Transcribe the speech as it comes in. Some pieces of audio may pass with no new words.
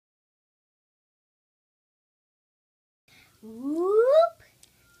Whoop.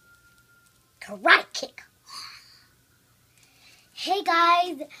 Karate kick. Hey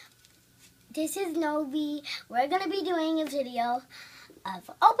guys, this is Novi. We're going to be doing a video of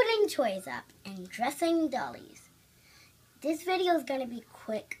opening toys up and dressing dollies. This video is going to be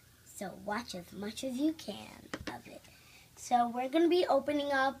quick, so watch as much as you can of it. So we're going to be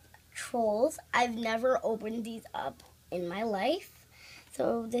opening up trolls. I've never opened these up in my life,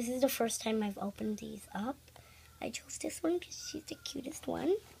 so this is the first time I've opened these up. I chose this one because she's the cutest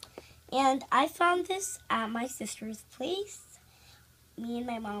one. And I found this at my sister's place. Me and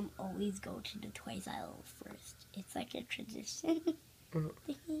my mom always go to the toys aisle first. It's like a tradition.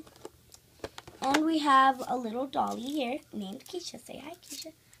 And we have a little dolly here named Keisha. Say hi,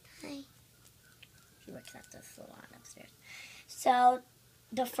 Keisha. Hi. She works at the salon upstairs. So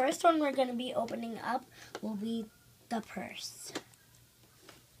the first one we're going to be opening up will be the purse.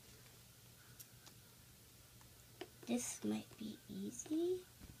 This might be easy.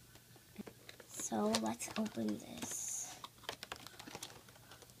 So let's open this.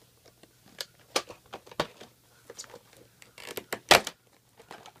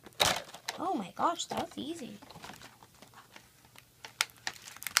 Oh my gosh, that was easy.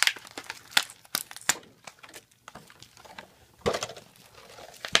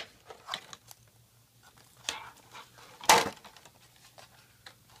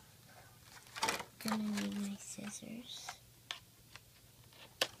 Gonna need my scissors.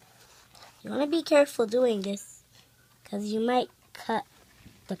 You want to be careful doing this because you might cut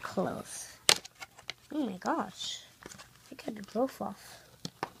the clothes. Oh my gosh, I cut the both off.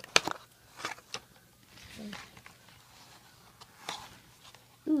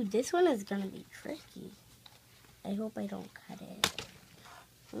 Ooh, this one is gonna be tricky. I hope I don't cut it.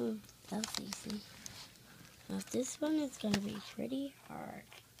 That was easy. Now this one is gonna be pretty hard.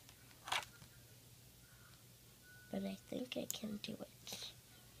 But I think I can do it.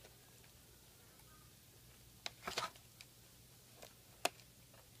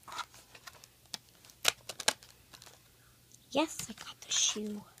 Yes, I got the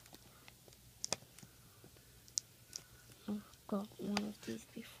shoe. I've got one of these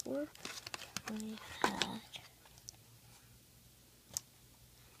before. I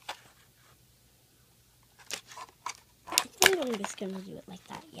think I'm just gonna do it like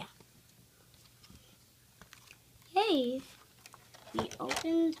that, yeah. Hey, we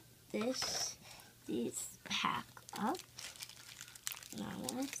opened this pack up. Now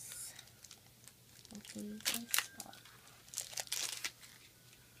let's open this up.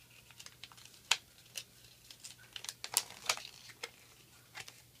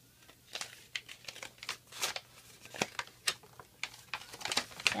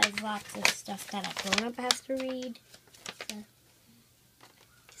 There's lots of stuff that a grown-up has to read. So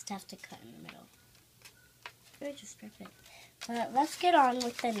just have to cut in the middle. Or just rip it. But let's get on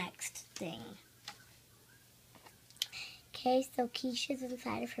with the next thing. Okay, so Keisha's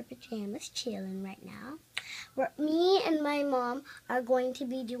inside of her pajamas chilling right now. Me and my mom are going to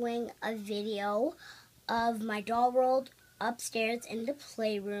be doing a video of my doll world upstairs in the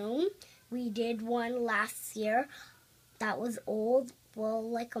playroom. We did one last year that was old, well,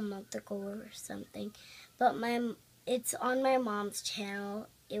 like a month ago or something. But it's on my mom's channel.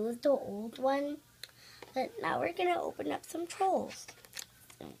 It was the old one. But now we're going to open up some trolls.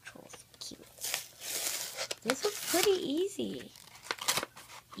 Some trolls, cute. This was pretty easy.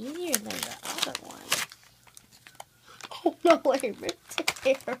 Easier than the other one. Oh no, I ripped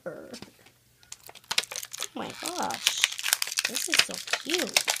it. Oh my gosh. This is so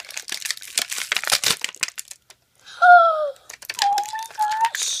cute. Oh my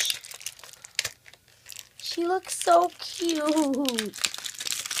gosh. She looks so cute.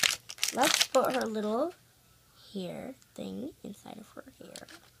 Let's put her little hair thing inside of her hair.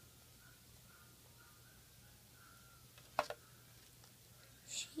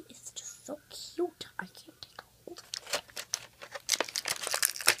 She is just so cute. I can't take a hold of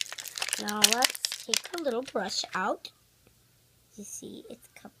her. Now let's take her little brush out. You see, it's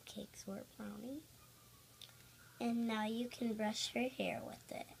cupcakes or brownie. And now you can brush her hair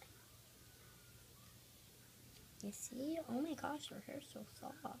with it. You see? Oh my gosh, her hair's so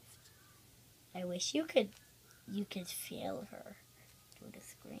soft. I wish you could feel her through the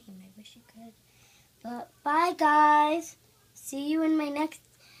screen. I wish you could. But bye guys. See you in my next,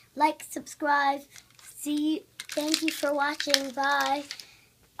 subscribe. Thank you for watching. Bye.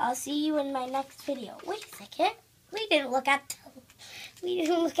 I'll see you in my next video. Wait a second. We didn't look at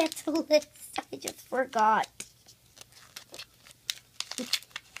the list. I just forgot.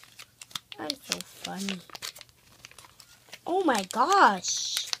 I'm so funny. Oh my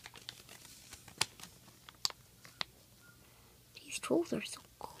gosh. trolls are so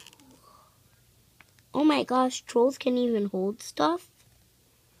cool. Oh my gosh, trolls can even hold stuff.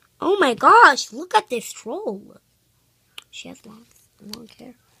 Oh my gosh, look at this troll. She has long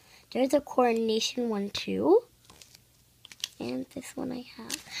hair. There's a coronation one too. And this one I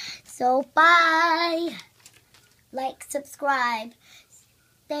have. So bye. Like, subscribe.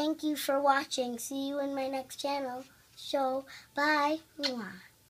 Thank you for watching. See you in my next channel. So bye. Mwah.